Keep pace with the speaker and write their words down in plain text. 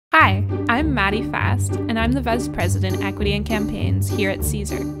Hi, I'm Maddie Fast, and I'm the Vice President Equity and Campaigns here at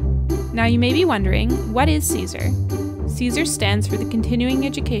CESAR. Now you may be wondering, what is CESAR? CESAR stands for the Continuing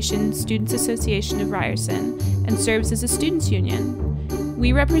Education Students Association of Ryerson and serves as a students' union.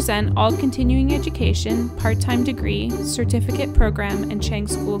 We represent all continuing education, part-time degree, certificate program, and Chang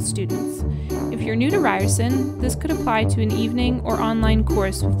School students. If you're new to Ryerson, this could apply to an evening or online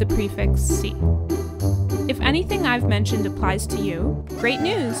course with the prefix C. If anything I've mentioned applies to you, great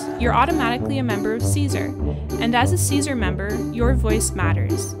news! You're automatically a member of CESAR. And as a CESAR member, your voice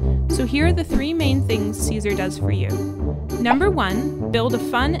matters. So here are the 3 main things CESAR does for you. Number 1, build a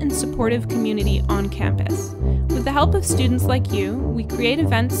fun and supportive community on campus. With the help of students like you, we create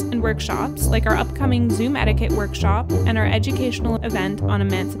events and workshops like our upcoming Zoom etiquette workshop and our educational event on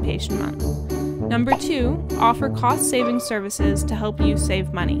Emancipation Month. Number 2, offer cost-saving services to help you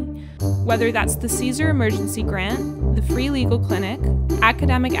save money. Whether that's the CESAR Emergency Grant, the free legal clinic,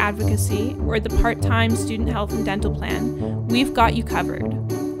 academic advocacy, or the part-time student health and dental plan, we've got you covered.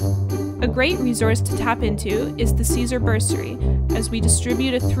 A great resource to tap into is the CESAR Bursary, as we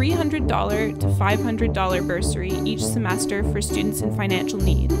distribute a $300 to $500 bursary each semester for students in financial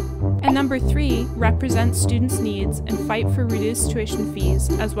need. And number 3, represent students' needs and fight for reduced tuition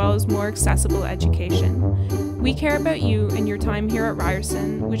fees as well as more accessible education. We care about you and your time here at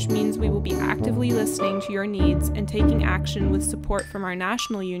Ryerson, which means we will be actively listening to your needs and taking action with support from our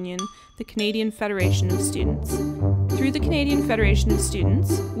national union, the Canadian Federation of Students. Through the Canadian Federation of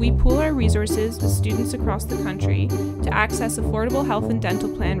Students, we pool our resources with students across the country to access affordable health and dental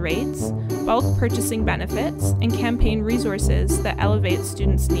plan rates, bulk purchasing benefits, and campaign resources that elevate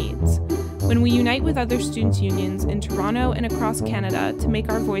students' needs. When we unite with other students' unions in Toronto and across Canada to make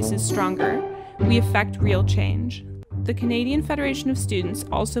our voices stronger, we effect real change. The Canadian Federation of Students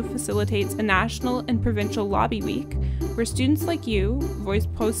also facilitates a national and provincial lobby week where students like you voice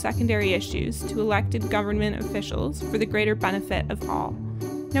post-secondary issues to elected government officials for the greater benefit of all.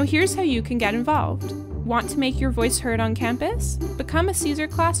 Now here's how you can get involved. Want to make your voice heard on campus? Become a CESAR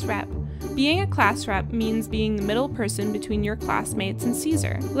class rep. Being a class rep means being the middle person between your classmates and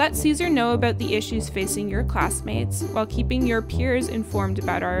CESAR. Let CESAR know about the issues facing your classmates while keeping your peers informed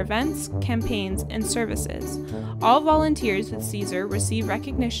about our events, campaigns, and services. All volunteers with CESAR receive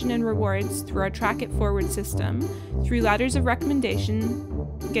recognition and rewards through our Track It Forward system, through letters of recommendation,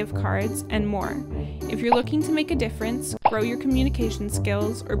 gift cards, and more. If you're looking to make a difference, grow your communication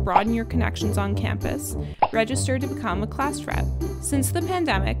skills, or broaden your connections on campus, register to become a class rep. Since the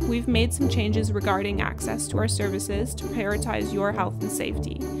pandemic, we've made some changes regarding access to our services to prioritize your health and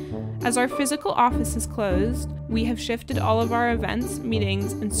safety. As our physical office is closed, we have shifted all of our events,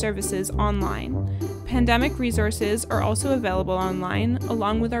 meetings, and services online. Pandemic resources are also available online,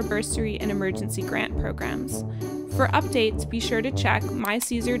 along with our bursary and emergency grant programs. For updates, be sure to check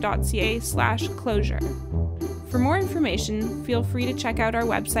mycesar.ca/closure. For more information, feel free to check out our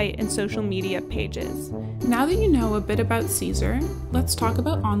website and social media pages. Now that you know a bit about CESAR, let's talk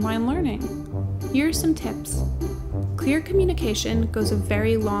about online learning. Here are some tips. Clear communication goes a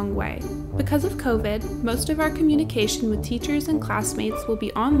very long way. Because of COVID, most of our communication with teachers and classmates will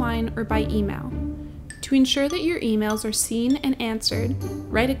be online or by email. To ensure that your emails are seen and answered,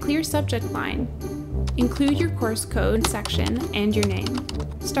 write a clear subject line. Include your course code section and your name.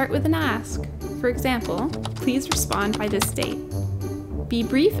 Start with an ask. For example, please respond by this date. Be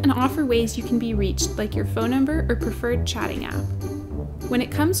brief and offer ways you can be reached, like your phone number or preferred chatting app. When it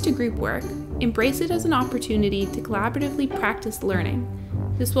comes to group work, embrace it as an opportunity to collaboratively practice learning.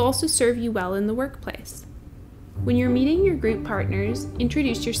 This will also serve you well in the workplace. When you're meeting your group partners,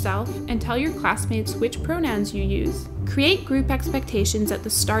 introduce yourself and tell your classmates which pronouns you use. Create group expectations at the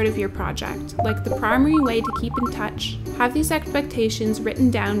start of your project, like the primary way to keep in touch. Have these expectations written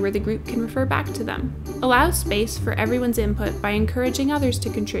down where the group can refer back to them. Allow space for everyone's input by encouraging others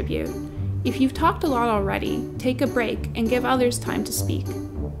to contribute. If you've talked a lot already, take a break and give others time to speak.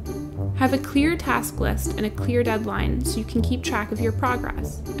 Have a clear task list and a clear deadline so you can keep track of your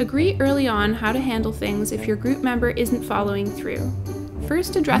progress. Agree early on how to handle things if your group member isn't following through.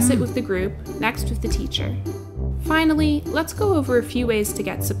 First address it with the group, next with the teacher. Finally, let's go over a few ways to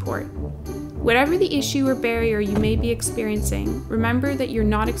get support. Whatever the issue or barrier you may be experiencing, remember that you're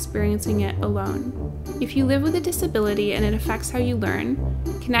not experiencing it alone. If you live with a disability and it affects how you learn,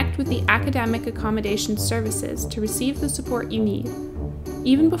 connect with the Academic Accommodation Services to receive the support you need.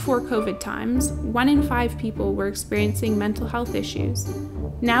 Even before COVID times, 1 in 5 people were experiencing mental health issues.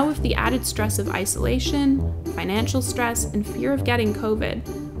 Now with the added stress of isolation, financial stress, and fear of getting COVID,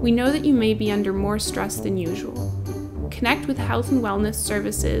 we know that you may be under more stress than usual. Connect with health and wellness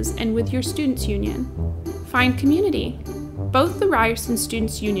services and with your students' union. Find community. Both the Ryerson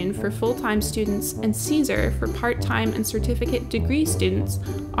Students' Union for full-time students and CESAR for part-time and certificate degree students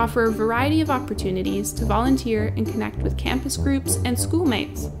offer a variety of opportunities to volunteer and connect with campus groups and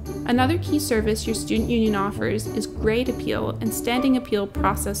schoolmates. Another key service your student union offers is grade appeal and standing appeal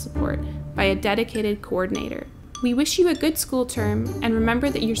process support by a dedicated coordinator. We wish you a good school term and remember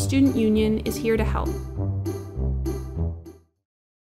that your student union is here to help.